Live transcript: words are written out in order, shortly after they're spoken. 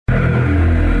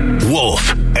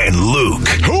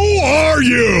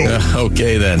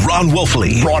Okay, then. Ron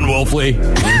Wolfley. Ron Wolfley.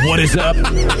 What is up?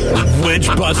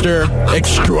 Witchbuster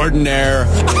extraordinaire.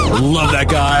 Love that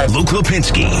guy. Luke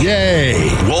Lipinski. Yay.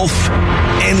 Wolf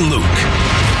and Luke.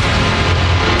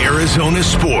 Arizona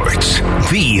Sports,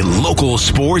 the local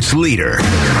sports leader.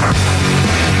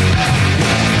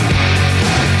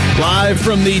 Live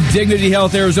from the Dignity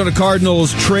Health Arizona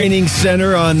Cardinals Training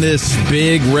Center on this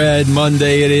big red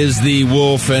Monday, it is the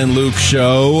Wolf and Luke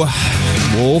Show.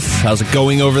 Wolf, how's it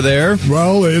going over there?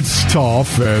 Well, it's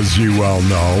tough, as you well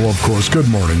know. Of course, good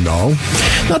morning, though.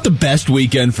 Not the best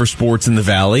weekend for sports in the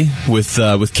Valley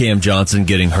with Cam Johnson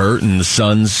getting hurt and the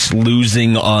Suns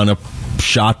losing on a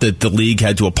shot that the league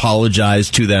had to apologize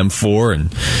to them for,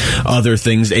 and other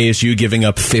things. ASU giving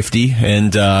up 50,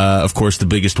 and of course the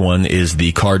biggest one is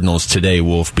the Cardinals today,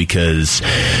 Wolf, because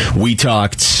we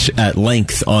talked at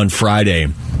length on Friday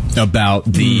about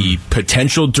the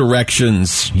potential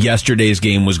directions yesterday's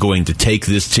game was going to take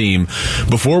this team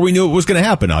before we knew it was going to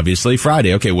happen. Obviously,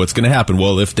 Friday, okay, what's going to happen?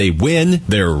 Well, if they win,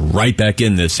 they're right back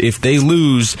in this. If they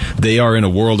lose, they are in a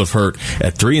world of hurt.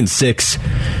 At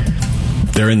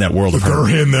 3-6, they're in that world of hurt.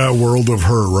 They're in that world of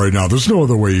hurt right now. There's no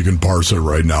other way you can parse it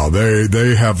right now.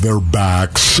 They have their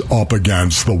backs up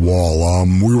against the wall.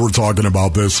 We were talking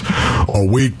about this a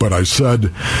week, but I said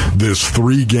this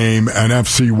 3-game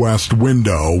NFC West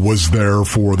window was there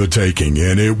for the taking,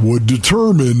 and it would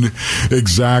determine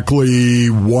exactly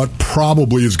what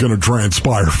probably is going to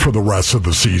transpire for the rest of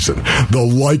the season. The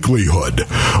likelihood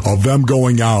of them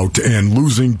going out and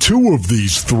losing 2 of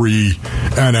these 3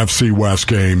 NFC West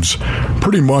games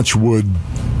pretty much would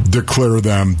declare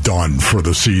them done for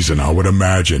the season, I would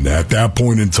imagine. At that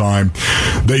point in time,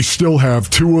 they still have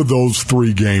 2 of those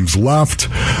 3 games left.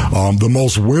 The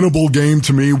most winnable game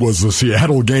to me was the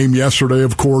Seattle game yesterday,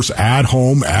 of course, at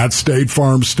home, at State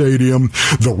Farm Stadium.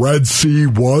 The Red Sea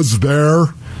was there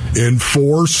in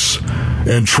force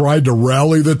and tried to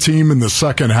rally the team in the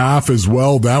second half as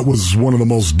well. That was one of the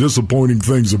most disappointing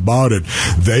things about it.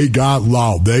 They got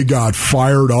loud. They got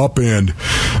fired up, and,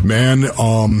 man,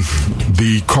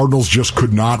 the Cardinals just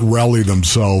could not rally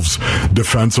themselves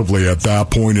defensively at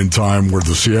that point in time, where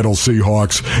the Seattle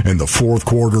Seahawks in the fourth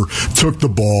quarter took the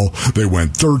ball. They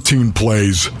went 13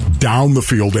 plays down the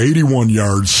field, 81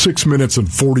 yards, 6 minutes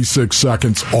and 46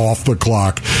 seconds off the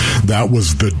clock. That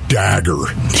was the dagger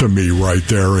to me right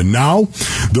there. And now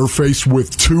they're faced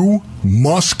with 2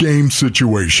 must-game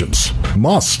situations.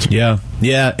 Must. Yeah.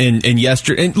 And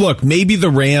yesterday, and look, maybe the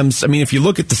Rams, I mean, if you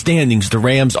look at the standings, the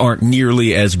Rams aren't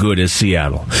nearly as good as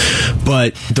Seattle.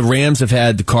 But the Rams have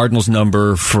had the Cardinals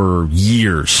number for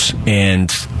years.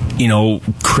 And, you know,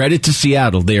 credit to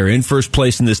Seattle. They are in first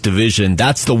place in this division.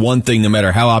 That's the one thing, no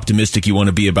matter how optimistic you want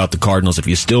to be about the Cardinals, if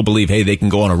you still believe, hey, they can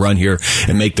go on a run here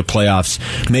and make the playoffs,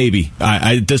 maybe.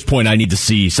 At this point, I need to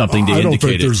see something to indicate it. I don't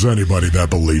think there's anybody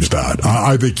that believes that.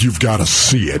 I think you've got to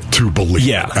see it to believe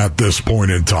at this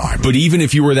point in time. But even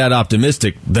if you were that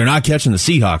optimistic, they're not catching the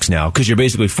Seahawks now because you're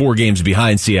basically 4 games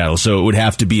behind Seattle, so it would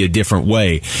have to be a different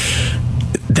way.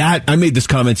 That I made this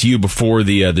comment to you before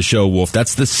the show, Wolf.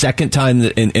 That's the second time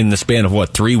in the span of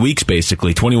 3 weeks,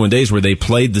 basically 21 days, where they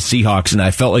played the Seahawks, and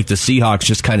I felt like the Seahawks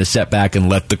just kind of sat back and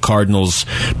let the Cardinals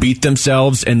beat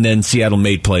themselves, and then Seattle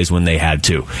made plays when they had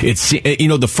to. It's, you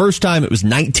know, the first time it was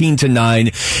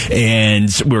 19-9,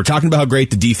 and we were talking about how great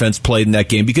the defense played in that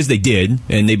game because they did,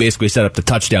 and they basically set up the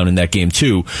touchdown in that game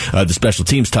too, the special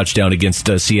teams touchdown against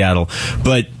Seattle,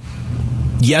 but.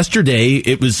 Yesterday,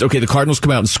 it was, okay, the Cardinals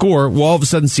come out and score. Well, all of a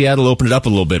sudden, Seattle opened it up a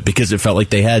little bit because it felt like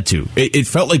they had to. It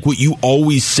felt like what you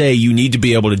always say you need to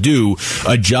be able to do,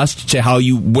 adjust to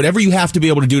whatever you have to be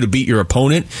able to do to beat your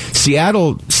opponent.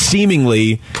 Seattle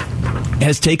seemingly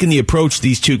has taken the approach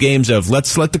these 2 games of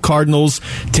let's let the Cardinals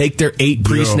take their 8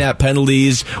 pre-snap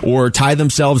penalties or tie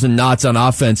themselves in knots on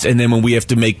offense, and then when we have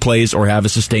to make plays or have a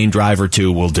sustained drive or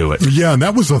 2, we'll do it. Yeah, and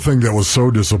that was the thing that was so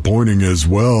disappointing as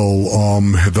well.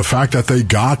 The fact that they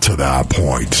got to that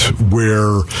point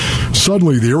where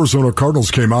suddenly the Arizona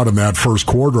Cardinals came out in that first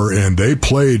quarter and they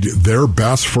played their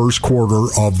best first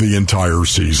quarter of the entire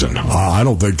season. I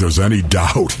don't think there's any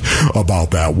doubt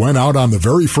about that. Went out on the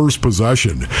very first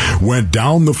possession, went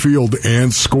down the field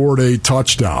and scored a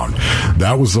touchdown.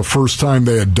 That was the first time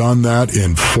they had done that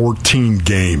in 14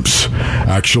 games.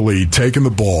 Actually taken the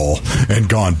ball and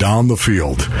gone down the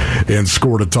field and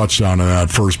scored a touchdown in that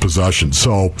first possession.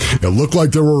 So it looked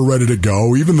like they were ready to go.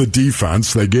 Even the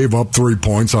defense, they gave up 3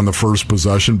 points on the first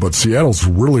possession, but Seattle's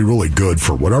really, really good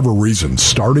for whatever reason,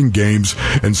 starting games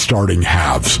and starting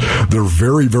halves. They're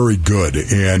very, very good,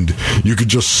 and you could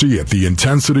just see it. The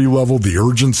intensity level, the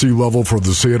urgency level for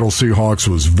the Seattle Seahawks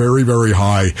was very, very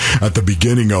high at the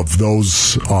beginning of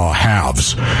those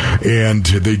halves, and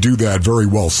they do that very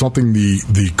well. Something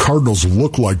the Cardinals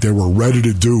looked like they were ready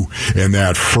to do in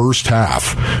that first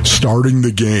half, starting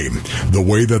the game the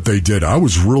way that they did. I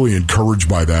was really encouraged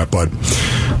by that, but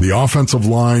the offensive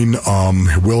line,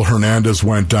 Will Hernandez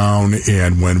went down,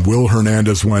 and when Will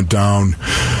Hernandez went down,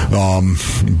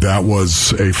 that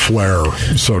was a flare,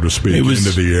 so to speak,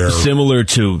 into the air. Similar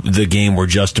to the game where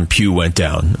Justin Pugh went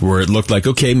down, where it looked like,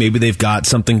 okay, maybe they've got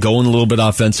something going a little bit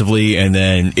offensively, and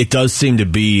then it does seem to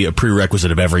be a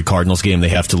prerequisite of every Cardinals game. They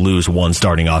have to lose one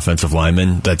starting offensive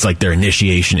lineman. That's like their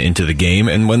initiation into the game,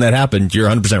 and when that happened, you're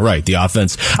 100% right. The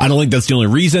offense, I don't think that's the only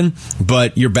reason,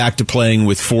 but you're back to playing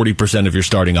with 40% of your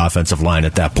starting offensive line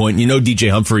at that point. You know DJ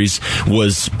Humphries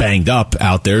was banged up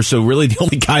out there, so really the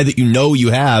only guy that you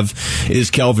have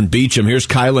is Kelvin Beachum. Here's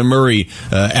Kyler Murray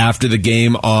after the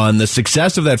game on the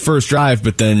success of that first drive,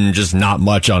 but then just not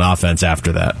much on offense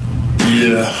after that.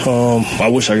 Yeah, I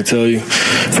wish I could tell you.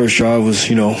 First drive was,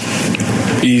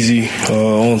 easy,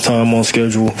 on time, on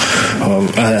schedule.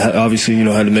 I obviously,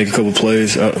 had to make a couple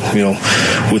plays,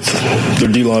 with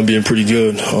their D-line being pretty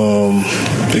good,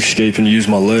 escaping to use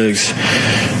my legs.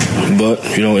 But,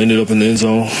 ended up in the end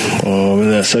zone in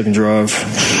that second drive,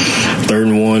 3rd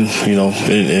and 1,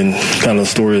 and kind of the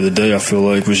story of the day, I feel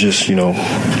like, was just,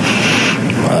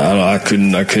 I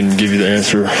couldn't give you the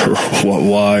answer or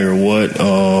why or what.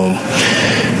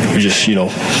 We just,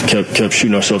 kept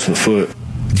shooting ourselves in the foot.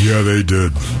 Yeah, they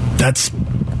did. That's...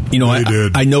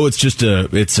 I know it's just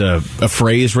a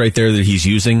phrase right there that he's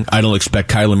using. I don't expect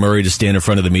Kyler Murray to stand in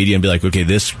front of the media and be like, okay,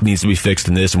 this needs to be fixed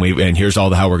in this, and here's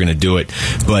how we're going to do it.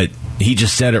 But he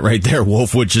just said it right there,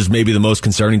 Wolf, which is maybe the most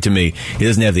concerning to me. He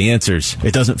doesn't have the answers.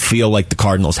 It doesn't feel like the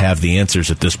Cardinals have the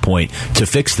answers at this point to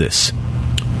fix this.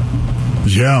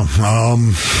 Yeah,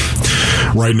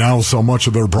 right now, so much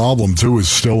of their problem, too, is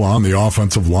still on the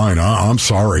offensive line. I'm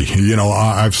sorry.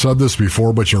 I've said this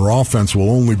before, but your offense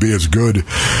will only be as good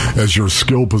as your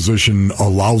skill position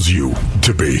allows you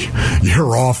to be.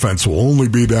 Your offense will only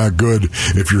be that good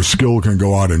if your skill can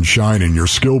go out and shine, and your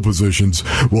skill positions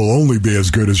will only be as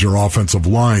good as your offensive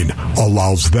line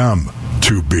allows them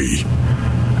to be.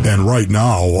 And right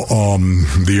now,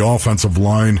 the offensive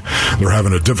line, they're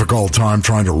having a difficult time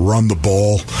trying to run the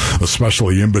ball,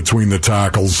 especially in between the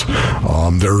tackles.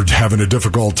 They're having a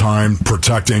difficult time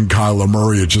protecting Kyler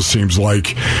Murray. It just seems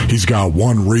like he's got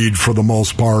one read for the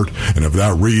most part, and if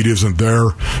that read isn't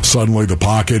there, suddenly the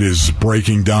pocket is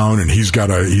breaking down, and he's got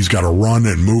to run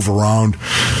and move around.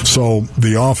 So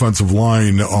the offensive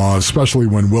line, especially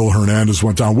when Will Hernandez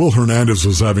went down, Will Hernandez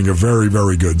was having a very,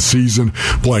 very good season,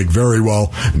 playing very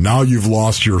well. Now you've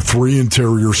lost your 3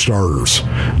 interior starters.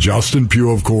 Justin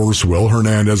Pugh, of course, Will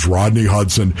Hernandez, Rodney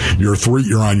Hudson. You're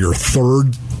on your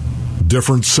 3rd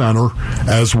different center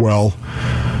as well.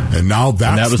 And now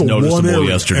that was the one area.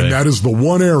 Yesterday. And that is the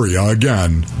one area,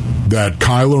 again, that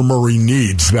Kyler Murray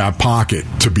needs that pocket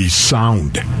to be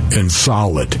sound and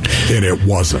solid, and it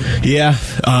wasn't. Yeah,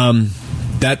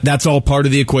 That's all part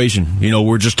of the equation.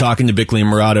 We're just talking to Bickley and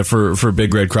Murata for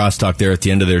Big Red Crosstalk there at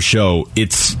the end of their show.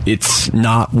 It's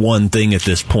not one thing at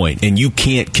this point, and you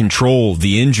can't control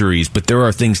the injuries, but there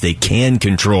are things they can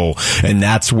control, and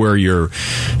that's where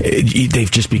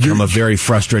they've just become a very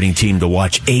frustrating team to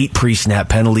watch. 8 pre-snap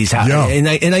penalties, yeah.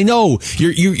 and I know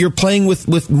you're playing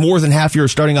with more than half your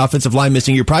starting offensive line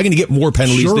missing. You're probably going to get more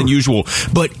penalties than usual,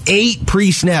 but 8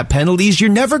 pre-snap penalties, you're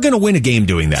never going to win a game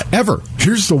doing that, ever.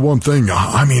 Here's the one thing.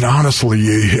 I mean,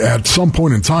 honestly, at some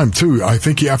point in time, too, I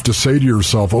think you have to say to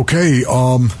yourself, okay,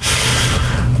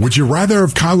 would you rather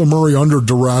have Kyler Murray under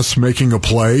duress making a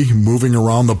play, moving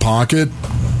around the pocket,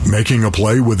 making a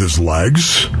play with his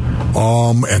legs,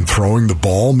 and throwing the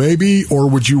ball maybe? Or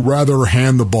would you rather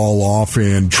hand the ball off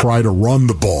and try to run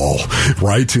the ball,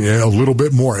 right? A little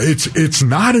bit more. It's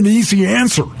not an easy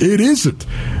answer. It isn't.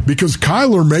 Because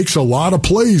Kyler makes a lot of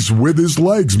plays with his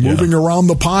legs, moving around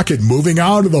the pocket, moving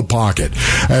out of the pocket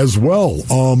as well.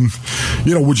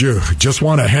 Would you just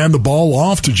want to hand the ball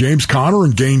off to James Conner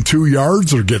and gain 2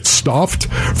 yards, or get stuffed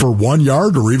for 1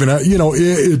 yard, or even,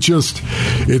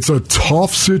 it's a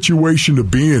tough situation to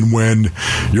be in when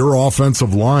your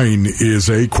offensive line is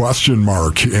a question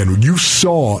mark, and you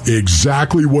saw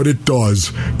exactly what it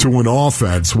does to an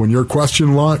offense when your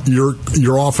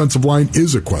offensive line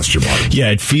is a question mark. Yeah,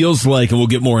 it feels like, and we'll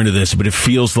get more into this, but it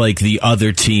feels like the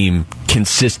other team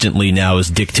consistently now is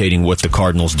dictating what the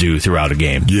Cardinals do throughout a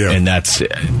game. Yeah. And that's,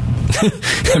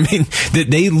 I mean,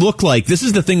 they look like, this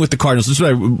is the thing with the Cardinals. This is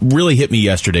what really hit me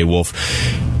yesterday, Wolf.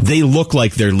 they look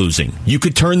like they're losing. You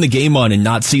could turn the game on and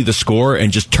not see the score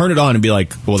and just turn it on and be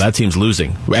like, well, that team's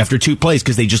losing after 2 plays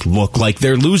because they just look like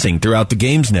they're losing throughout the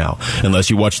games now, unless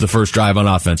you watch the first drive on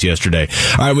offense yesterday.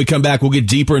 All right, when we come back, we'll get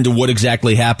deeper into what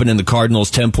exactly happened in the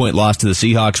Cardinals' 10-point loss to the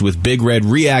Seahawks with Big Red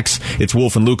Reacts. It's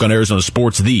Wolf and Luke on Arizona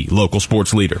Sports, the local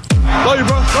sports leader. Love you,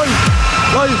 bro. Love you.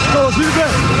 Love you. Go, let's be the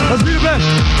best. Let's be the best.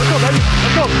 Let's go, baby.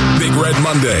 Let's go. Big Red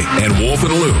Monday and Wolf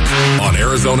and Luke on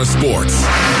Arizona Sports.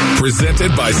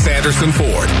 Presented by Sanderson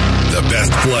Ford. The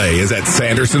best play is at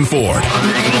Sanderson Ford.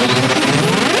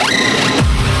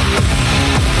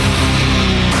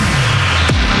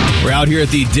 We're out here at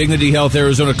the Dignity Health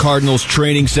Arizona Cardinals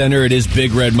Training Center. It is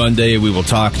Big Red Monday. We will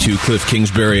talk to Cliff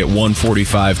Kingsbury at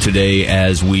 1:45 today,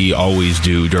 as we always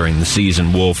do during the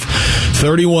season. Wolf,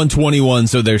 31-21,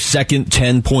 so their second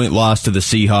 10-point loss to the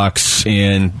Seahawks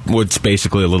in what's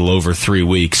basically a little over 3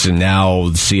 weeks. And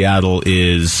now Seattle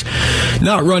is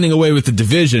not running away with the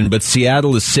division, but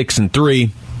Seattle is 6-3.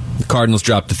 The Cardinals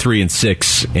dropped to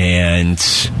 3-6, and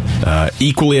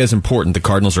equally as important, the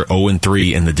Cardinals are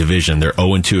 0-3 in the division. They're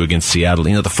 0-2 against Seattle.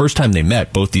 You know, the first time they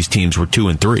met, both these teams were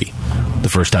 2-3. The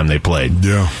first time they played.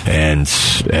 Yeah. And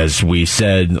as we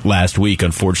said last week,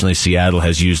 unfortunately, Seattle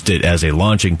has used it as a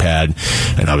launching pad.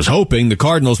 And I was hoping the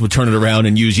Cardinals would turn it around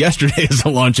and use yesterday as a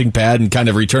launching pad and kind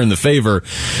of return the favor.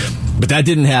 But that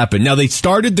didn't happen. Now, they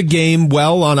started the game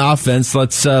well on offense.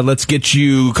 Let's get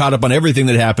you caught up on everything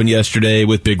that happened yesterday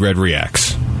with Big Red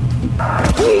Reacts.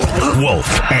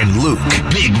 Wolf and Luke.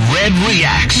 Big Red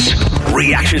Reacts.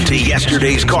 Reaction to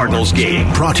yesterday's Cardinals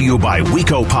game. Brought to you by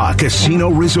Wekopa Casino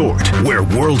Resort, where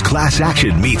world-class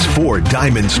action meets Ford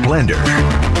Diamond Splendor.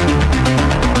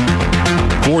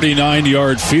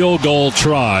 49-yard field goal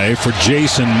try for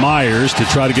Jason Myers to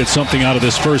try to get something out of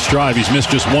this first drive. He's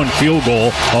missed just one field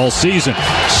goal all season.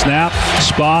 Snap,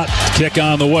 spot, kick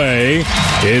on the way.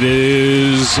 It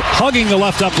is hugging the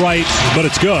left upright, but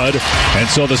it's good. And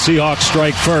so the Seahawks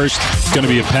strike first. It's going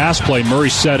to be a pass play. Murray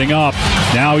setting up.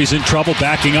 Now he's in trouble,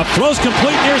 backing up. Throws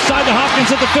complete near side to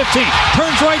Hopkins at the 15.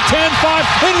 Turns right, 10-5,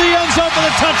 into the end zone for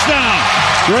the touchdown.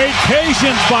 Great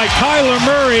patience by Kyler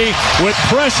Murray with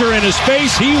pressure in his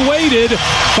face. He waited,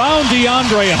 found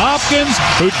DeAndre Hopkins,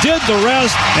 who did the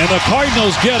rest, and the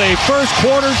Cardinals get a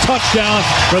first-quarter touchdown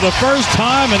for the first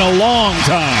time in a long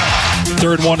time.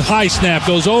 Third one, high snap,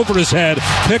 goes over his head,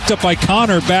 picked up by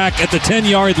Connor back at the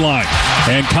 10-yard line.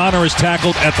 And Connor is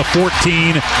tackled at the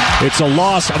 14. It's a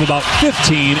loss of about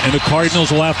 15, and the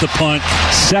Cardinals will have to punt.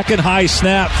 Second high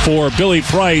snap for Billy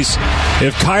Price.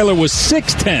 If Kyler was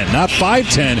 6'10", not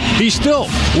 5'10", he still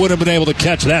would have been able to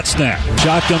catch that snap.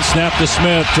 Shotgun snap to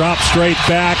Smith, drops straight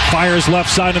back, fires left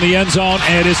side in the end zone,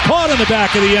 and is caught in the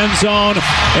back of the end zone,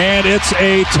 and it's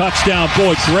a touchdown.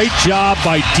 Boy, great job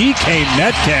by DK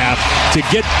Metcalf to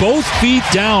get both feet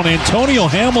down. Antonio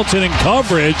Hamilton in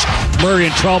coverage. Murray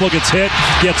in trouble, gets hit,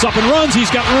 gets up and runs.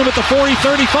 He's got room at the 40,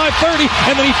 35, 30,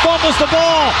 and then he fumbles the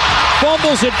ball.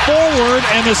 Fumbles it forward,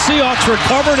 and the Seahawks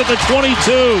recovered at the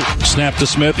 22. Snap to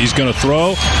Smith, he's going to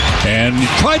throw, and he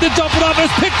tried to dump it off. It's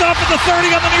picked up at the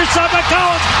 30 on the near side by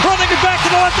Collins. Running it back to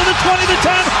the left of the 20, the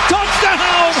 10.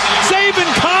 Touchdown! Zaven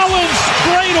Collins,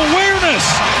 great awareness.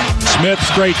 Smith,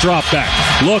 straight drop back.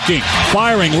 Looking,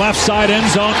 firing, left side end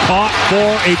zone, caught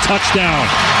for a touchdown.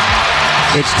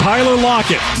 It's Tyler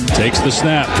Lockett. Takes the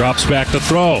snap, drops back to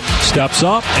throw, steps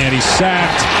up, and he's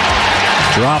sacked.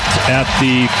 Dropped at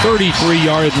the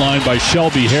 33-yard line by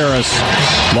Shelby Harris.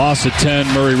 Loss at 10.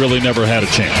 Murray really never had a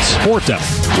chance. Fourth down.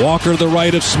 Walker to the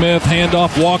right of Smith.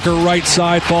 Handoff. Walker right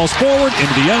side. Falls forward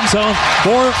into the end zone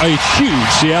for a huge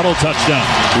Seattle touchdown.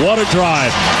 What a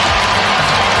drive.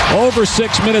 Over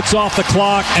 6 minutes off the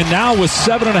clock, and now with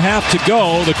 7.5 to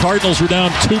go, the Cardinals are down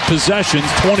 2 possessions,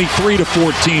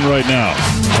 23-14 right now.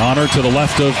 Connor to the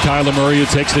left of Kyler Murray, who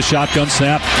takes the shotgun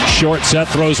snap. Short set,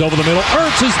 throws over the middle.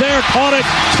 Ertz is there, caught it,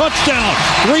 touchdown.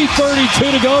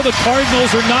 3:32 to go. The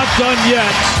Cardinals are not done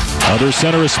yet. Other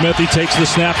center is Smith. He takes the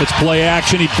snap. It's play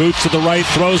action. He boots to the right,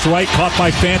 throws right, caught by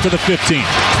Fant to the 15.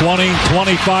 20,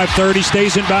 25, 30,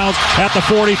 stays in bounds at the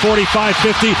 40, 45,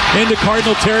 50, into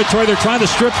Cardinal territory. They're trying to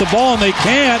strip the ball, and they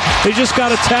can't. They just got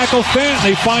to tackle Fant, and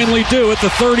they finally do at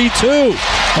the 32.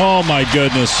 Oh, my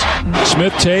goodness.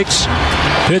 Smith takes,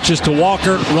 pitches to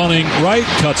Walker, running right,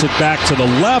 cuts it back to the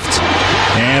left,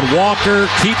 and Walker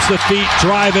keeps the feet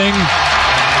driving,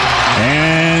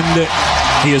 and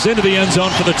he is into the end zone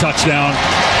for the touchdown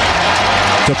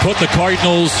to put the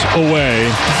Cardinals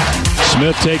away.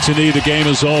 Smith takes a knee. The game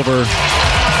is over.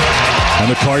 And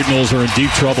the Cardinals are in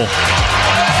deep trouble.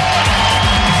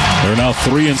 They're now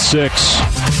 3-6.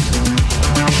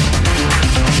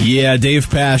 Yeah, Dave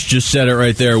Pasch just said it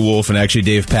right there, Wolf, and actually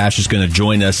Dave Pasch is going to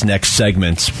join us next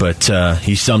segment, but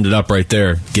he summed it up right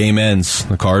there. Game ends.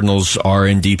 The Cardinals are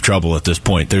in deep trouble at this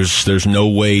point. There's no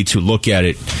way to look at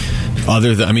it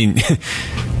other than, I mean,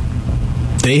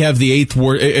 they have the 8th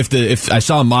worst. If I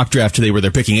saw a mock draft today where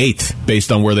they're picking 8th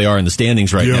based on where they are in the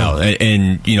standings right now,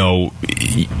 and you know,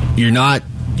 you're not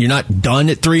done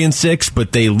at 3-6,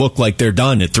 but they look like they're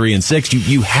done at 3-6.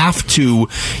 You have to.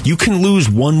 You can lose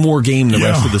one more game the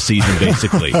rest of the season,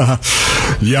 basically.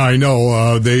 Yeah, I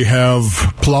know. They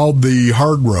have plowed the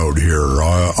hard road here.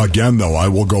 Again, though, I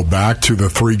will go back to the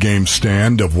 3-game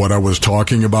stand of what I was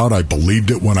talking about. I believed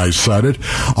it when I said it.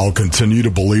 I'll continue to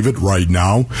believe it right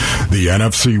now. The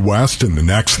NFC West in the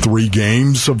next 3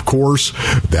 games, of course,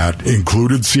 that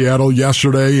included Seattle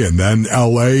yesterday, and then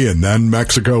L.A., and then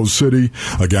Mexico City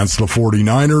against the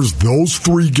 49ers. Those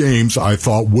 3 games I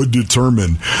thought would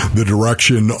determine the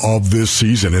direction of this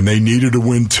season, and they needed to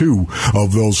win 2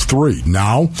 of those 3.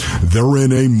 Now, they're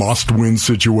in a must-win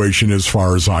situation as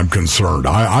far as I'm concerned.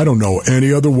 I don't know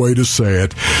any other way to say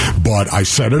it, but I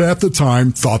said it at the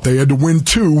time, thought they had to win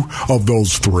 2 of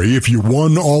those 3. If you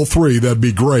won all 3, that'd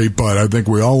be great, but I think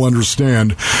we all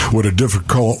understand what a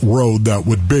difficult road that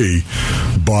would be.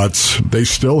 But they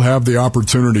still have the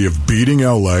opportunity of beating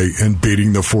L.A. and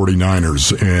beating the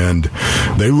 49ers, and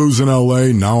they lose in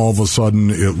L.A. Now all of a sudden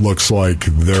it looks like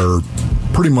they're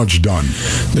pretty much done.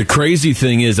 The crazy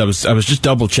thing is, I was just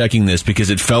double checking this because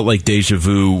it felt like deja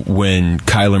vu when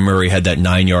Kyler Murray had that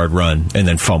 9-yard run and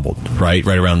then fumbled right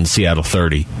around the Seattle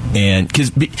 30, and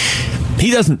because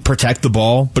he doesn't protect the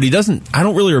ball, but I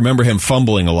don't really remember him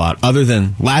fumbling a lot, other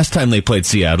than last time they played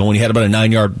Seattle when he had about a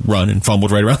 9-yard run and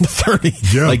fumbled right around the 30.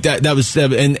 Yeah. Like that was,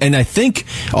 and I think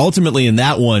ultimately in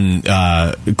that one,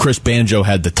 Chris Banjo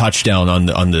had the touchdown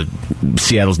on the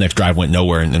Seattle's next drive, went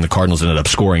nowhere, and the Cardinals ended up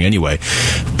scoring anyway.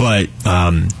 But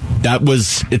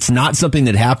it's not something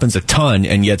that happens a ton,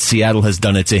 and yet Seattle has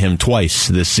done it to him twice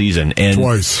this season. And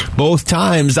twice. Both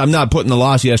times, I'm not putting the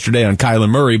loss yesterday on Kyler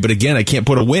Murray, but again, I can't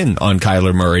put a win on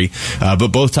Kyler Murray. But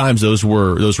both times, those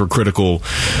were critical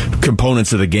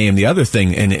components of the game. The other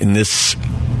thing, and in this,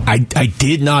 I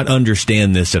did not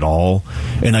understand this at all,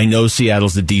 and I know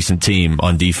Seattle's a decent team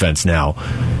on defense now,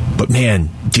 but man,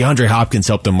 DeAndre Hopkins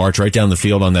helped them march right down the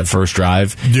field on that first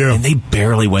drive, and they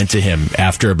barely went to him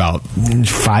after about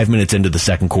 5 minutes into the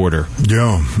second quarter.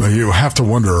 Yeah, you have to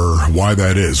wonder why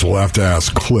that is. We'll have to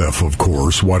ask Cliff, of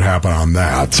course, what happened on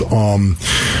that.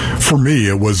 For me,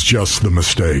 it was just the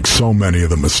mistakes, so many of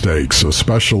the mistakes,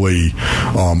 especially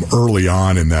early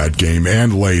on in that game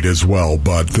and late as well,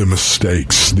 but the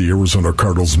mistakes the Arizona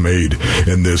Cardinals made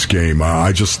in this game.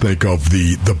 I just think of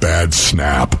the bad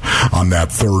snap on that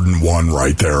 3rd and 1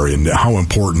 right there, and how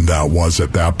important that was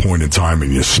at that point in time,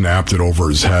 and you snapped it over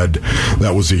his head.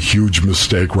 That was a huge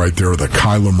mistake right there. The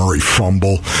Kyler Murray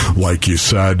fumble, like you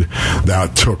said,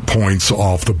 that took points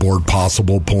off the board,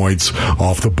 possible points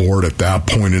off the board at that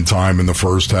point in time in the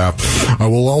first half. I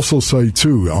will also say,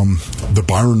 too, the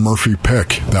Byron Murphy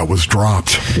pick that was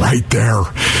dropped right there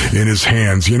in his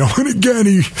hands. You know, and again,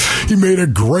 he made a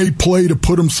great play to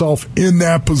put himself in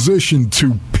that position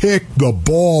to pick the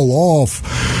ball off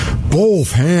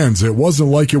both hands. It wasn't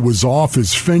like it was off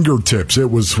his fingertips. It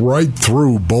was right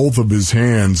through both of his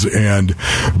hands, and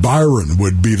Byron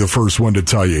would be the first one to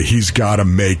tell you he's got to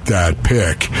make that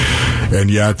pick. And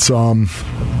yet,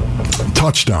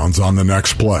 touchdowns on the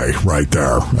next play right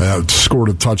there. Scored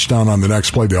a touchdown on the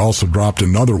next play. They also dropped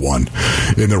another one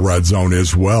in the red zone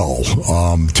as well.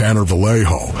 Tanner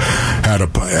Vallejo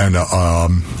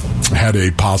had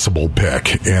a possible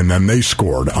pick, and then they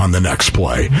scored on the next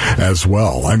play as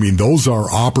well. I mean, those are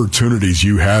opportunities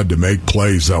you had to make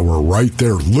plays that were right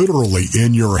there, literally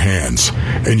in your hands,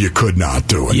 and you could not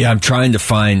do it. Yeah, I'm trying to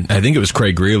find, I think it was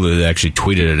Craig Greeley that actually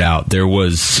tweeted it out.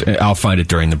 I'll find it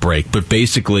during the break, but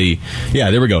basically,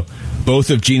 yeah, there we go. Both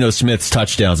of Geno Smith's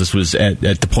touchdowns, this was at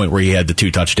the point where he had the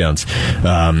 2 touchdowns,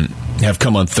 have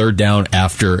come on 3rd down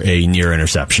after a near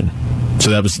interception. So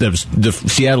that was the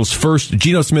Seattle's first,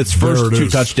 Geno Smith's first 2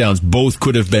 touchdowns. Both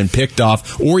could have been picked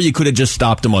off, or you could have just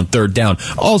stopped him on 3rd down.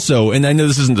 Also, and I know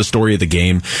this isn't the story of the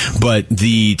game, but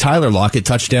the Tyler Lockett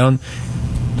touchdown,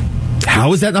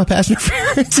 how is that not pass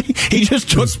interference? He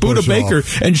just took Buda Baker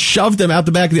and shoved him out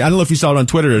the back of the... I don't know if you saw it on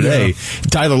Twitter today. Yeah.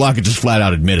 Tyler Lockett just flat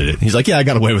out admitted it. He's like, yeah, I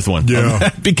got away with one. Yeah,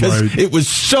 because it was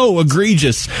so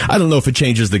egregious. I don't know if it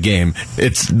changes the game.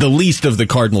 It's the least of the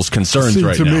Cardinals' concerns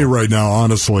right now. To me right now,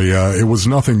 honestly, it was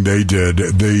nothing they did.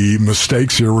 The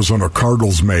mistakes the Arizona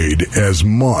Cardinals made, as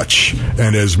much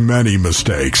and as many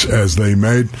mistakes as they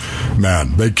made,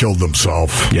 man, they killed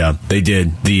themselves. Yeah, they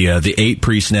did. The 8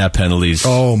 pre-snap penalties.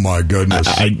 Oh, my goodness.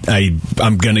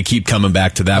 I'm going to keep coming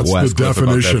back to that. That's the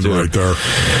definition right there.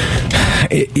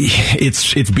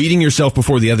 It's beating yourself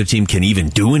before the other team can even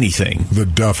do anything. The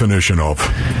definition of.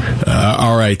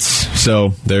 All right, so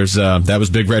there's that was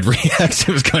Big Red Reacts. It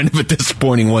was kind of a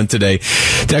disappointing one today.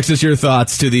 Text us your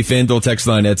thoughts to the FanDuel text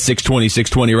line at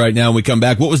 620-620 right now. When we come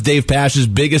back, what was Dave Pash's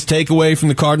biggest takeaway from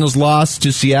the Cardinals' loss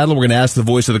to Seattle? We're going to ask the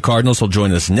voice of the Cardinals. He'll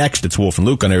join us next. It's Wolf and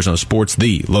Luke on Arizona Sports,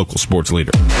 the local sports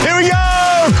leader. Here we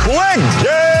go! Quick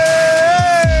game!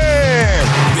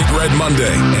 Big Red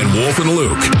Monday and Wolf and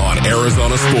Luke on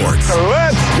Arizona Sports.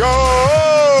 Let's go!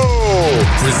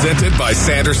 Presented by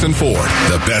Sanderson Ford.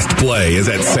 The best play is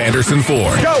at Sanderson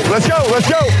Ford. Let's go!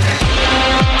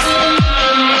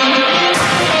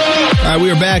 All right,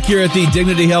 we are back here at the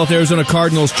Dignity Health Arizona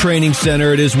Cardinals Training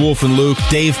Center. It is Wolf and Luke.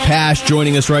 Dave Pash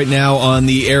joining us right now on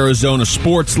the Arizona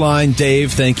Sports Line.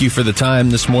 Dave, thank you for the time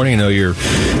this morning. I know you're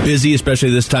busy, especially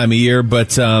this time of year,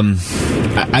 but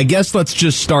I guess let's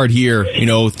just start here.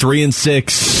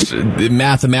 3-6,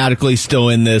 mathematically still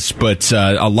in this, but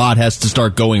a lot has to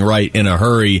start going right in a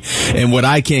hurry. And what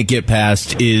I can't get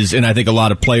past is, and I think a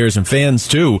lot of players and fans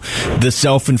too, the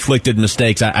self-inflicted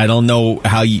mistakes. I don't know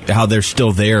how they're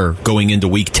still there going into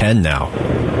Week 10 now.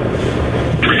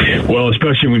 Well,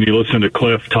 especially when you listen to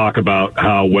Cliff talk about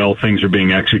how well things are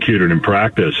being executed in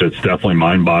practice, it's definitely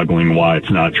mind-boggling why it's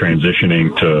not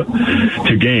transitioning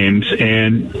to games.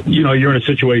 And, you're in a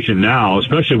situation now,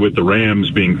 especially with the Rams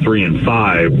being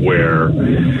 3-5, where,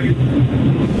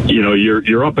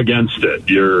 you're up against it.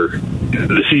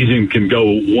 The season can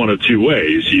go one of two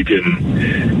ways. You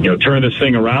can, turn this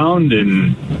thing around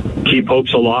and keep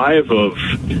hopes alive of,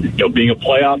 being a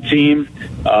playoff team,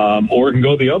 or it can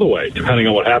go the other way, depending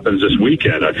on what happens this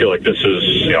weekend. I feel like this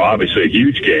is, obviously a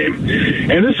huge game.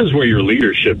 And this is where your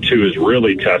leadership, too, is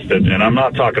really tested. And I'm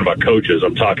not talking about coaches.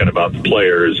 I'm talking about the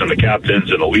players and the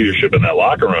captains and the leadership in that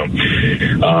locker room.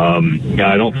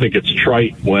 I don't think it's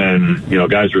trite when,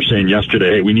 guys were saying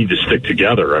yesterday, hey, we need to stick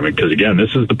together. I mean, because, again,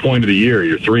 this is the point of the year.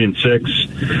 You're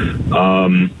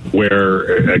 3-6,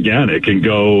 where, again, it can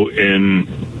go in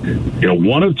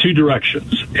one of two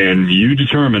directions, and you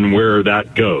determine where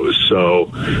that goes. So,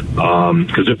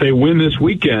 because if they win this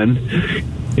weekend,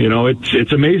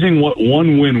 it's amazing what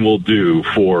one win will do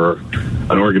for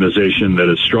an organization that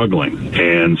is struggling.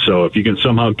 And so if you can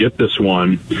somehow get this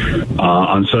one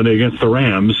on Sunday against the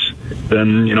Rams,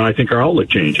 then, I think our outlook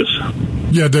changes.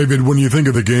 Yeah, David, when you think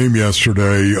of the game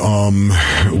yesterday,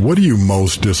 what are you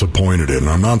most disappointed in?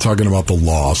 I'm not talking about the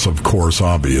loss, of course,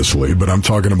 obviously, but I'm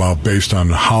talking about based on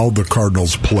how the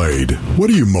Cardinals played. What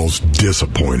are you most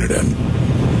disappointed in?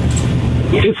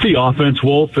 It's the offense,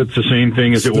 Wolf. It's the same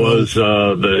thing as it was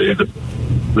the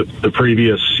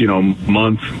previous,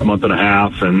 month and a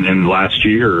half and last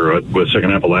year, the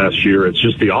second half of last year. It's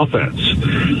just the offense.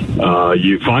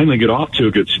 You finally get off to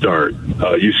a good start.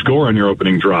 You score on your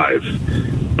opening drive,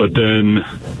 but then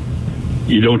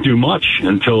you don't do much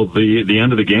until the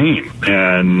end of the game.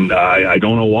 And I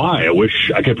don't know why. I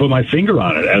wish I could put my finger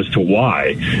on it as to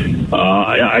why.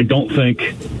 I don't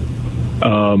think...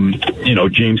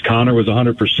 James Conner was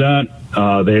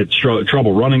 100%. They had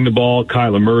trouble running the ball.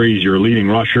 Kyler Murray's your leading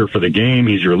rusher for the game.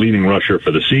 He's your leading rusher for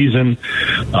the season.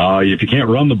 If you can't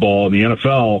run the ball in the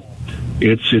NFL,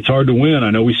 it's hard to win.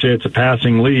 I know we say it's a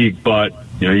passing league, but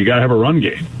you got to have a run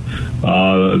game.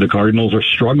 The Cardinals are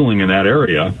struggling in that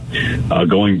area,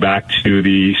 going back to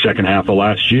the second half of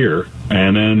last year.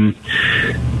 And then,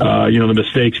 the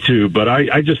mistakes too. But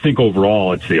I just think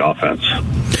overall it's the offense.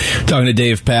 Talking to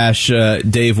Dave Pash.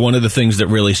 Dave, one of the things that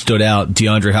really stood out,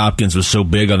 DeAndre Hopkins was so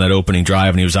big on that opening drive,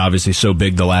 and he was obviously so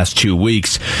big the last 2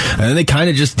 weeks. And then they kind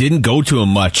of just didn't go to him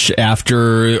much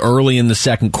after early in the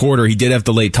second quarter. He did have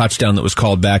the late touchdown that was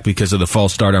called back because of the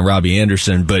false start on Robbie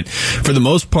Anderson. But for the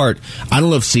most part, I don't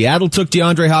know if Seattle took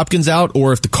DeAndre Hopkins out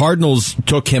or if the Cardinals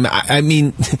took him. I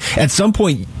mean, at some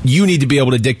point, you need to be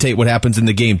able to dictate what happens in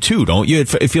the game too, don't you?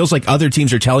 It feels like other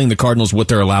teams are telling the Cardinals what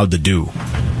they're allowed to do.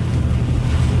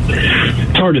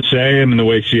 It's hard to say. I mean, the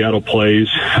way Seattle plays,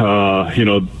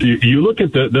 you look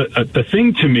at the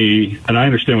thing to me, and I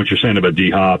understand what you're saying about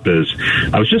D-Hop, is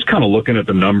I was just kind of looking at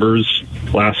the numbers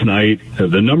last night,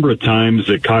 the number of times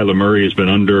that Kyler Murray has been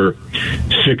under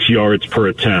 6 yards per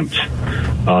attempt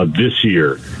this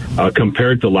year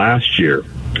compared to last year.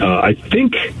 I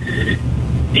think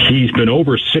he's been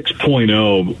over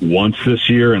 6.0 once this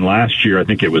year, and last year I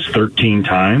think it was 13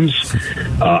 times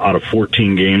out of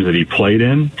 14 games that he played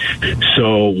in.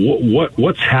 So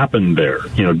what's happened there?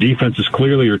 Defenses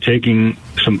clearly are taking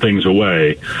some things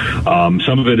away.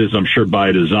 Some of it is, I'm sure,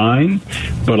 by design,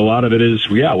 but a lot of it is,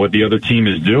 what the other team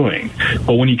is doing.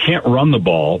 But when you can't run the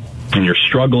ball, and you're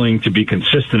struggling to be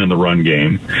consistent in the run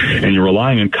game, and you're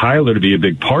relying on Kyler to be a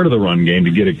big part of the run game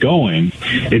to get it going,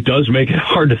 it does make it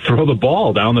hard to throw the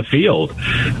ball down the field,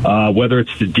 whether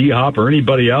it's to D-Hop or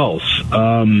anybody else.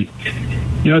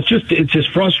 It's as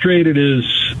frustrated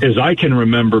as I can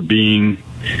remember being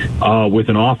with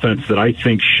an offense that I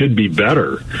think should be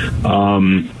better.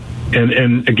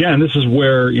 And again, this is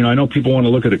where, I know people want to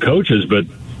look at the coaches, but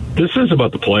this is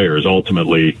about the players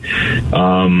ultimately.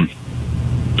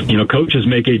 Coaches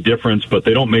make a difference, but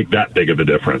they don't make that big of a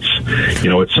difference.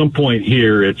 At some point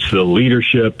here, it's the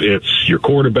leadership, it's your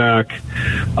quarterback.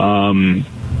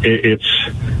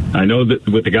 I know that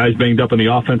with the guys banged up in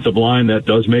the offensive line, that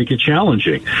does make it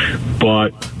challenging.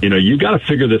 But, you got to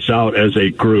figure this out as a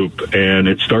group, and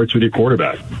it starts with your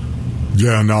quarterback.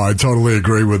 Yeah, no, I totally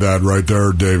agree with that right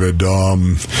there, David.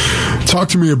 Talk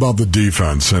to me about the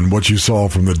defense and what you saw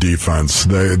from the defense.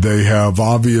 They have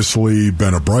obviously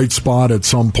been a bright spot at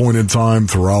some point in time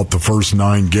throughout the first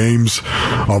 9 games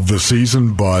of the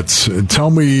season, but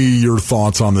tell me your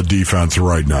thoughts on the defense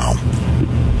right now.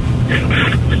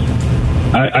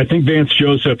 I think Vance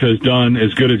Joseph has done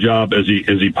as good a job as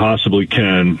he possibly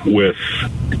can with,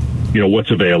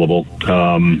 what's available.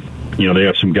 They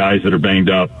have some guys that are banged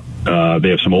up. They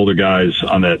have some older guys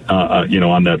on that,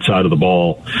 on that side of the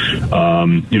ball.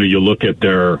 You look at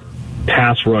their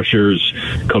pass rushers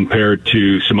compared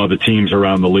to some other teams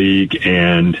around the league,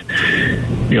 and,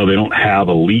 they don't have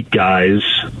elite guys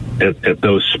at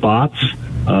those spots.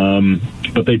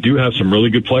 But they do have some really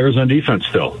good players on defense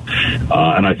still.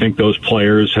 And I think those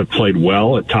players have played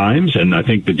well at times, and I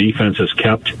think the defense has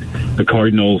kept the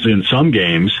Cardinals in some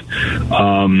games.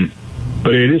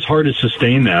 But it is hard to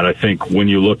sustain that, I think, when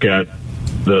you look at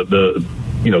the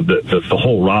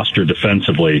whole roster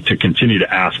defensively, to continue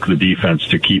to ask the defense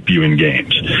to keep you in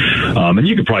games. And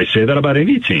you could probably say that about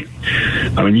any team.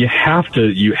 I mean, you have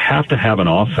to have an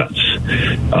offense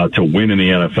to win in the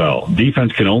NFL.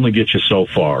 Defense can only get you so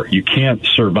far. You can't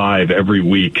survive every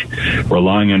week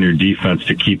relying on your defense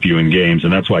to keep you in games.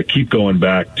 And that's why I keep going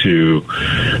back to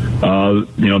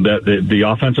the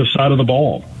offensive side of the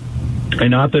ball.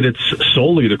 And not that it's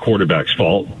solely the quarterback's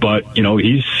fault, but,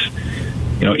 he's,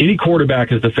 any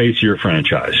quarterback is the face of your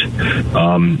franchise.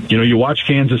 You watch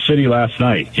Kansas City last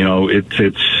night. Your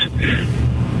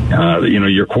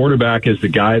quarterback is the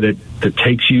guy that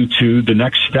takes you to the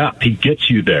next step. He gets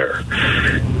you there.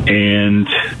 And,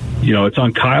 it's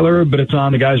on Kyler, but it's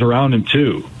on the guys around him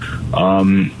too.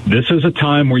 This is a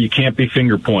time where you can't be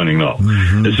finger pointing, though.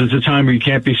 Mm-hmm. This is a time where you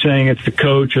can't be saying it's the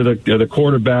coach or the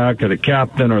quarterback or the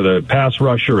captain or the pass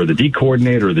rusher or the D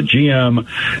coordinator or the GM.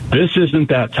 This isn't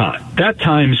that time. That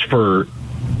time's for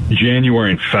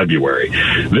January and February.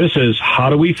 This is,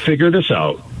 how do we figure this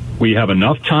out? We have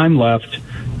enough time left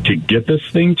to get this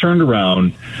thing turned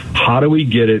around. How do we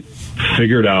get it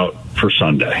figured out for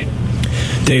Sunday?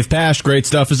 Dave Pasch, great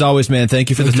stuff as always, man. Thank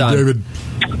you for the time. David.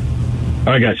 All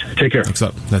right, guys. Take care. Thanks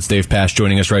up. That's Dave Pasch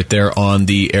joining us right there on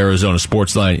the Arizona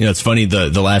Sports Line. It's funny,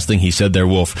 the last thing he said there,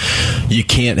 Wolf, you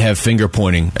can't have finger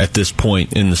pointing at this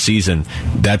point in the season.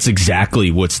 That's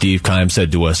exactly what Steve Keim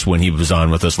said to us when he was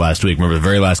on with us last week. Remember, the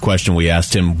very last question we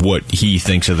asked him what he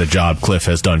thinks of the job Cliff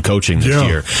has done coaching this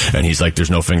year, and he's like,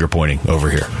 there's no finger pointing over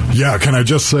here. Yeah, can I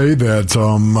just say that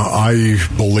I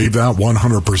believe that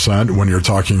 100% when you're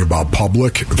talking about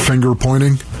public finger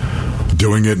pointing.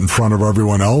 Doing it in front of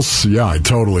everyone else, yeah, I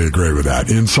totally agree with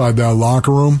that. Inside that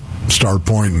locker room, start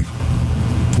pointing.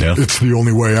 Yeah. It's the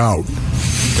only way out.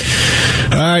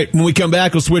 All right, when we come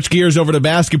back, we'll switch gears over to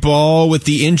basketball with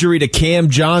the injury to Cam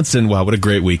Johnson. Wow, what a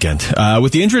great weekend.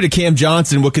 With the injury to Cam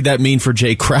Johnson, what could that mean for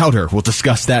Jay Crowder? We'll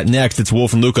discuss that next. It's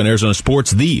Wolf and Luke on Arizona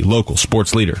Sports, the local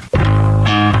sports leader. Wolf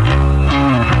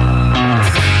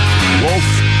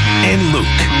and Luke,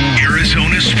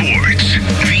 Arizona Sports,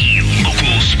 the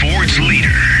local sports leader.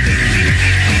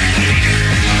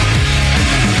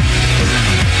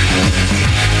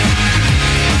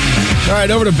 All right,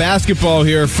 over to basketball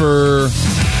here for a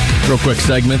real quick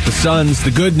segment. The Suns,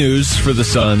 the good news for the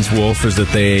Suns, Wolf, is that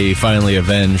they finally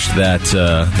avenged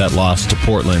that loss to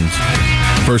Portland.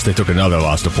 First, they took another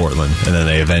loss to Portland, and then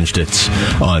they avenged it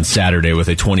on Saturday with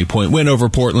a 20-point win over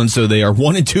Portland. So they are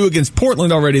 1-2 against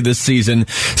Portland already this season,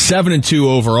 7-2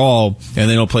 overall, and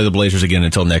they don't play the Blazers again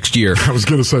until next year. I was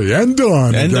going to say, and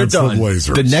done and against they're done. The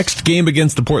Blazers. The next game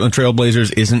against the Portland Trail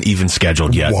Blazers isn't even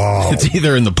scheduled yet. Wow. It's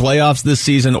either in the playoffs this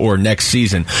season or next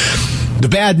season. The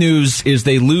bad news is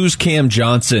they lose Cam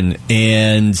Johnson,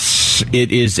 and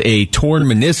it is a torn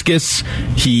meniscus.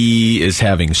 He is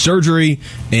having surgery,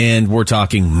 and we're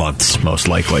talking months, most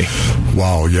likely.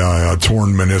 Wow, yeah, a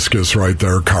torn meniscus right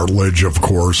there. Cartilage, of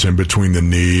course, in between the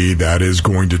knee. That is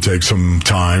going to take some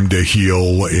time to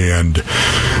heal, and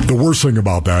the worst thing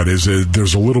about that is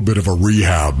there's a little bit of a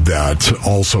rehab that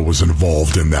also was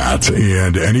involved in that.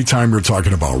 And anytime you're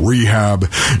talking about rehab,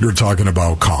 you're talking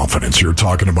about confidence. You're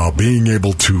talking about being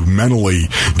able to mentally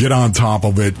get on top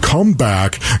of it, come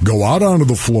back, go out onto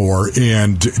the floor,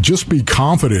 and just be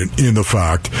confident in the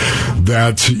fact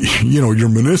that, your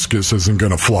meniscus isn't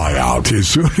going to fly out as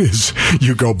soon as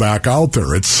you go back out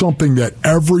there. It's something that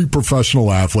every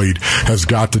professional athlete has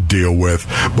got to deal with.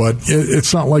 But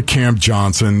it's not like Cam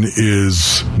Johnson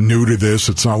is new to this.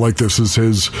 It's not like this is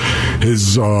his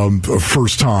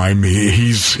first time.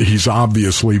 He's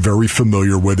obviously very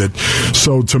familiar with it.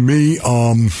 So to me,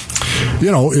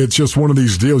 it's just one of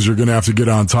these deals you're going to have to get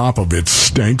on top of. It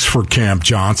stinks for Cam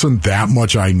Johnson. That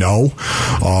much I know.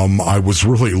 I was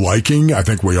really liking, I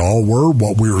think we all were,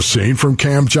 what we were seeing from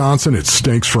Cam Johnson. It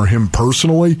stinks for him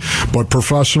personally, but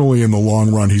professionally in the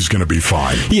long run, he's going to be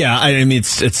fine. Yeah, I mean,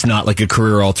 it's not like a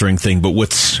career-altering thing, but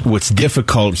what's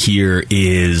difficult here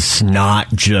is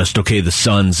not just, okay, the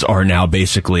Suns are now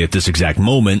basically at this exact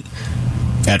moment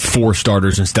at 4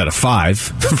 starters instead of 5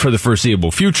 for the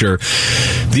foreseeable future.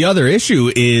 The other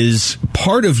issue is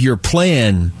part of your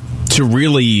plan to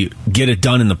really get it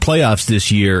done in the playoffs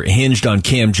this year hinged on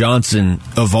Cam Johnson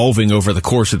evolving over the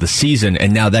course of the season,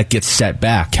 and now that gets set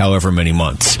back however many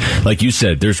months. Like you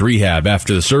said, there's rehab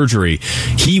after the surgery.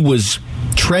 He was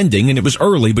trending, and it was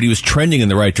early, but he was trending in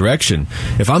the right direction.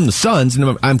 If I'm the Suns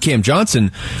and I'm Cam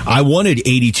Johnson, I wanted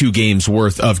 82 games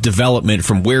worth of development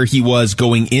from where he was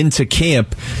going into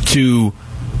camp to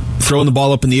throwing the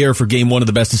ball up in the air for game 1 of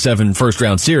the best of 7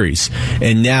 first-round series.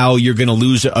 And now you're going to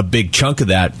lose a big chunk of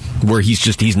that where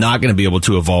he's not going to be able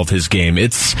to evolve his game.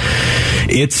 It's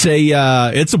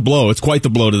a blow. It's quite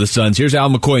the blow to the Suns. Here's Al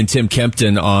McCoy and Tim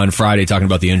Kempton on Friday talking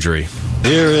about the injury.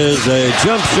 Here is a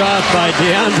jump shot by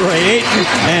DeAndre Ayton,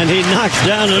 and he knocks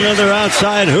down another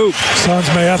outside hoop. Suns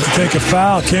may have to take a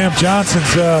foul. Cam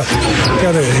Johnson's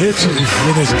got a hitch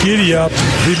in his giddy-up.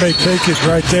 He may take it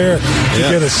right there to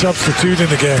get a substitute in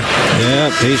the game.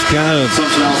 Yeah, he's kind of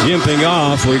jimping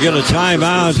off. We get a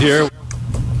timeout here.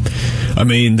 I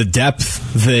mean, the depth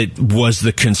that was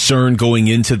the concern going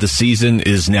into the season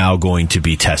is now going to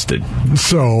be tested.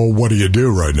 So what do you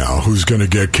do right now? Who's going to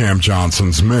get Cam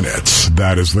Johnson's minutes?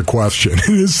 That is the question.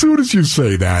 And as soon as you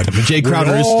say that, Jay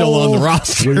Crowder is still on the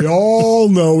roster. We all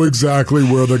know exactly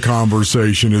where the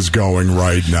conversation is going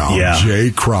right now. Yeah.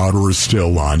 Jay Crowder is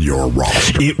still on your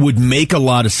roster. It would make a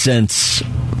lot of sense.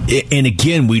 And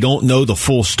again, we don't know the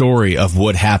full story of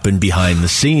what happened behind the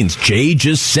scenes. Jay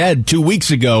just said 2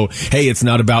 weeks ago, hey, it's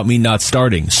not about me not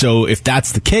starting. So if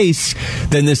that's the case,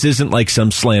 then this isn't like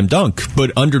some slam dunk.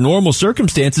 But under normal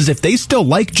circumstances, if they still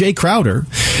like Jay Crowder,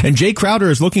 and Jay Crowder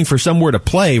is looking for somewhere to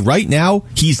play, right now,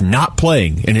 he's not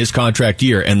playing in his contract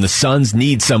year, and the Suns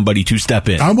need somebody to step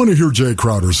in. I want to hear Jay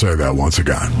Crowder say that once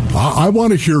again. I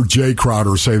want to hear Jay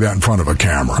Crowder say that in front of a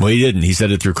camera. Well, he didn't. He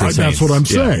said it through Chris Haynes. That's what I'm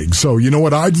saying. So, you know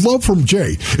what? I'd love from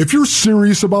Jay. If you're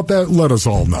serious about that, let us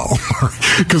all know.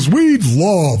 Because we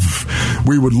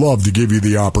would love to give you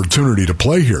the opportunity to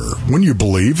play here. When you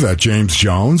believe that James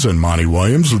Jones and Monty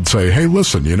Williams would say, hey,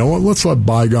 listen, you know what? Let's let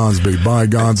bygones be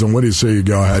bygones. And what do you say? You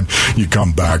go ahead, you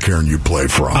come back here and you play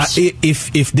for us.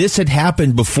 If this had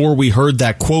happened before we heard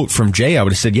that quote from Jay, I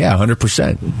would have said, yeah,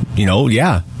 100%.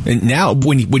 Yeah. And now,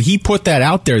 when he put that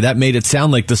out there, that made it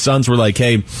sound like the Suns were like,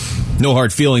 hey, no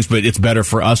hard feelings, but it's better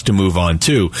for us to move on,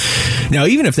 too. Now,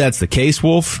 even if that's the case,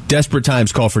 Wolf, desperate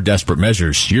times call for desperate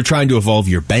measures. You're trying to evolve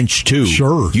your bench, too.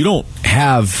 Sure. You don't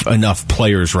have enough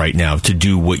players right now to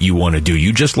do what you want to do.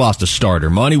 You just lost a starter.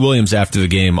 Monty Williams, after the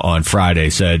game on Friday,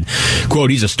 said,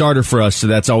 quote, he's a starter for us, so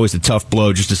that's always a tough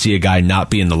blow just to see a guy not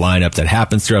be in the lineup. That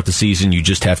happens throughout the season. You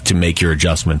just have to make your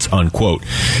adjustments, unquote.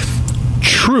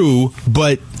 True,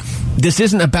 but this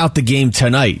isn't about the game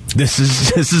tonight. This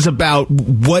is about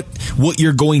what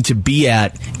you're going to be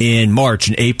at in March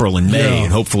and April and May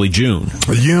and hopefully June.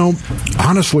 You know,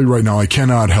 honestly, right now I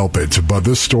cannot help it. But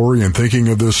this story and thinking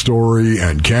of this story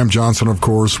and Cam Johnson, of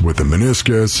course, with the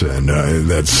meniscus and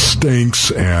that stinks,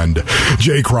 and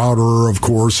Jay Crowder, of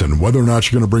course, and whether or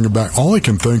not you're going to bring him back. All I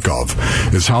can think of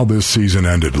is how this season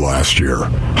ended last year.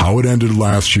 How it ended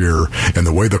last year and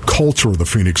the way the culture of the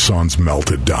Phoenix Suns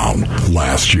melted down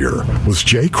last year. Crowder. Was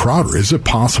Jay Crowder? Is it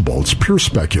possible? It's pure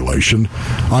speculation.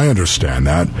 I understand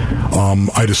that.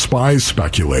 I despise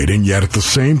speculating, yet at the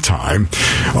same time,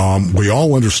 we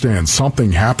all understand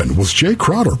something happened. Was Jay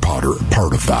Crowder part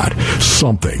of that?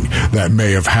 Something that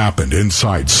may have happened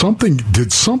inside.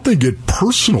 Did something get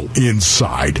personal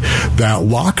inside that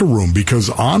locker room? Because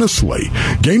honestly,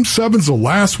 Game 7's the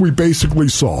last we basically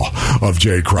saw of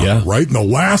Jay Crowder, right? And the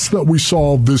last that we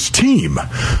saw of this team,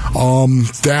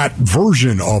 that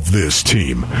version of this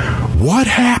team. What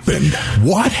happened?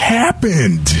 What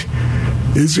happened?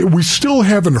 We still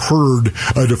haven't heard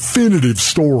a definitive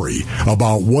story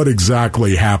about what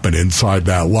exactly happened inside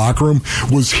that locker room.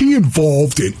 Was he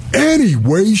involved in any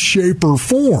way, shape, or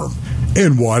form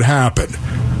in what happened?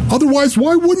 Otherwise,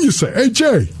 why wouldn't you say, hey,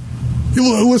 Jay,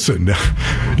 listen,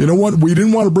 you know what? We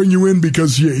didn't want to bring you in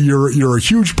because you're a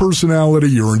huge personality.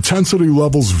 Your intensity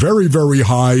level's very, very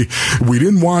high. We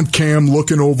didn't want Cam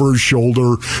looking over his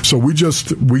shoulder, so we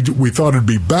thought it'd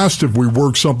be best if we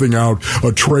worked something out,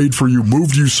 a trade for you,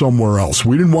 moved you somewhere else.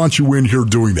 We didn't want you in here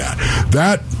doing that.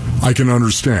 That I can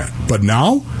understand. But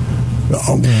now,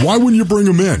 why wouldn't you bring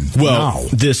him in? Well,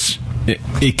 now?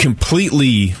 It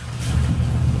completely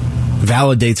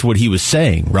validates what he was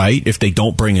saying, right? If they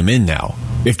don't bring him in now.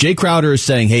 If Jay Crowder is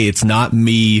saying, hey, it's not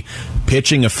me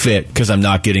pitching a fit because I'm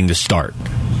not getting to start.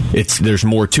 There's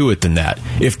more to it than that.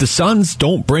 If the Suns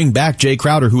don't bring back Jay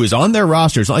Crowder, who is on their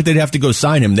roster, it's not like they'd have to go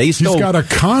sign him. He's got a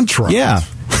contract. Yeah.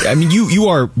 I mean,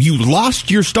 you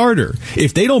lost your starter.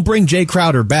 If they don't bring Jay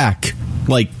Crowder back,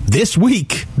 like this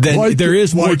week, then there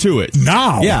is more to it.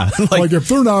 Now. Yeah. Like if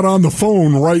they're not on the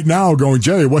phone right now going,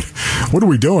 Jay, what are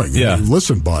we doing? Yeah.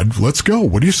 Listen, bud, let's go.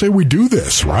 What do you say we do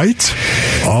this, right?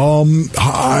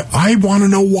 I want to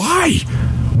know why.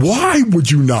 Why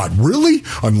would you not? Really?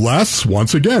 Unless,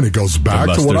 once again, it goes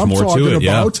back to what I'm talking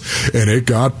about, and it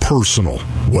got personal.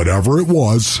 Whatever it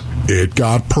was, it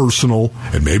got personal,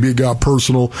 and maybe it got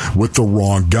personal with the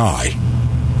wrong guy.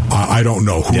 I don't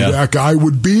know who that guy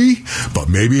would be, but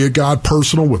maybe it got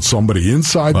personal with somebody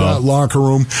inside that locker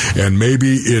room, and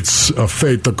maybe it's a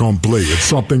fait accompli. It's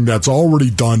something that's already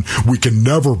done. We can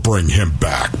never bring him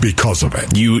back because of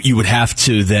it. You would have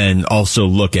to then also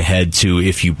look ahead to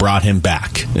if you brought him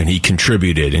back and he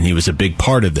contributed and he was a big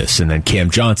part of this, and then Cam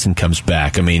Johnson comes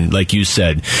back. I mean, like you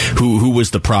said, who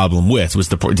was the problem with? Was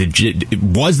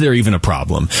there even a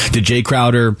problem? Did Jay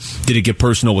Crowder, did it get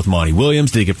personal with Monty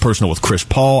Williams? Did it get personal with Chris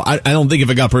Paul? I don't think if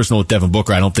it got personal with Devin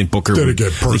Booker, I don't think Booker would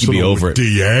be over it.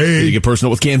 DA? Did it get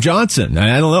personal with Cam Johnson?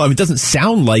 I don't know. I mean, it doesn't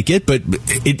sound like it, but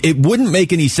it wouldn't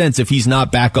make any sense if he's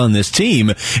not back on this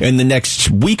team in the next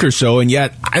week or so, and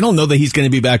yet I don't know that he's going to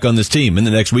be back on this team in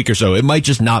the next week or so. It might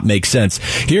just not make sense.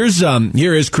 Here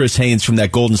is Chris Haynes from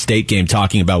that Golden State game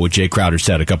talking about what Jay Crowder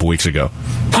said a couple weeks ago.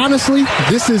 Honestly,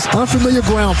 this is unfamiliar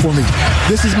ground for me.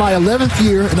 This is my 11th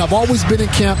year, and I've always been in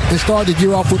camp and started the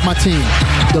year off with my team.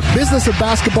 The business of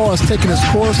basketball has taken its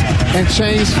course, and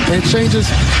changes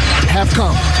have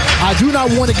come. I do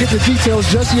not want to get the details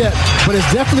just yet, but it's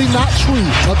definitely not true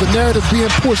of the narrative being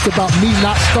pushed about me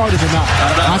not starting or not.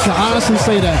 I can honestly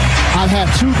say that. I've had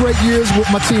 2 great years with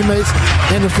my teammates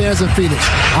and the fans in Phoenix.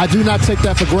 I do not take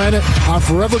that for granted. I'm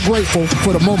forever grateful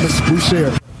for the moments we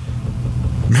shared.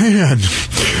 Man,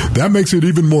 that makes it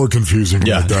even more confusing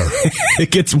right there.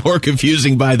 It gets more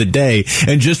confusing by the day.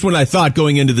 And just when I thought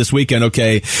going into this weekend,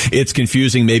 okay, it's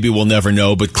confusing, maybe we'll never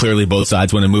know, but clearly both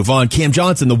sides want to move on. Cam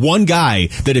Johnson, the one guy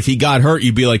that if he got hurt,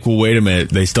 you'd be like, well, wait a minute,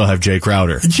 they still have Jay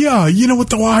Crowder. Yeah, you know what,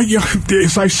 though?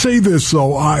 As I say this,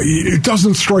 though, it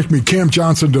doesn't strike me. Cam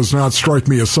Johnson does not strike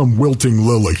me as some wilting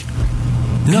lily.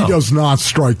 No. He does not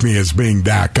strike me as being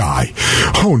that guy.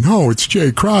 Oh, no, it's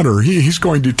Jay Crowder. He's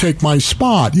going to take my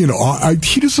spot. You know,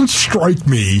 he doesn't strike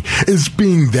me as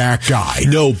being that guy.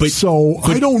 No, but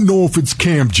I don't know if it's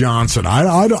Cam Johnson.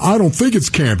 I don't think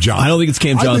it's Cam Johnson. I don't think it's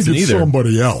Cam Johnson I think it's either.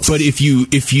 Somebody else. But if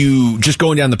you just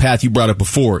going down the path you brought up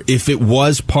before, if it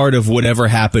was part of whatever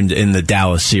happened in the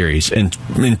Dallas series, and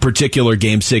in particular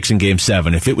Game 6 and Game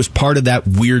 7, if it was part of that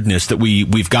weirdness that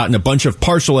we've gotten a bunch of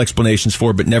partial explanations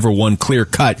for, but never one clear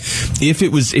cut.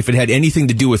 If it had anything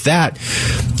to do with that,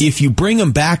 if you bring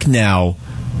him back now,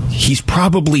 he's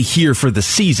probably here for the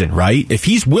season, right? If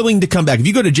he's willing to come back, if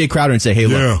you go to Jay Crowder and say, hey,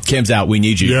 look, Cam's out, we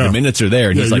need you. The minutes are there.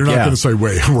 And he's like, you're not going to say,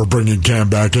 wait, we're bringing Cam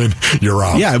back in, you're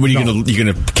out. Yeah, what, you're going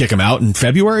to kick him out in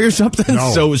February or something?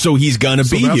 No. So he's going to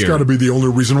be here. That's got to be the only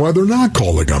reason why they're not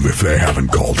calling him if they haven't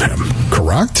called him,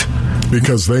 correct?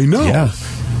 Because they know. Yeah.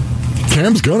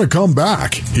 Cam's going to come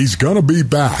back. He's going to be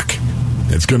back.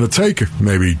 It's going to take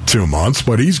maybe 2 months,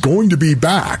 but he's going to be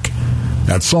back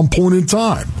at some point in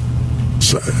time.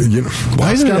 So,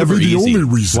 why isn't it ever the easy? only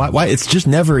reason? Why it's just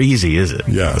never easy, is it?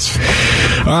 Yes.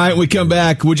 All right, we come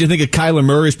back. What'd you think of Kyler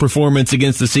Murray's performance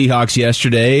against the Seahawks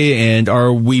yesterday? And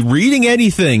are we reading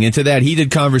anything into that heated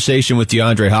conversation with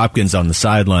DeAndre Hopkins on the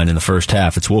sideline in the first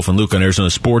half? It's Wolf and Luke on Arizona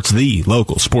Sports, the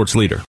local sports leader.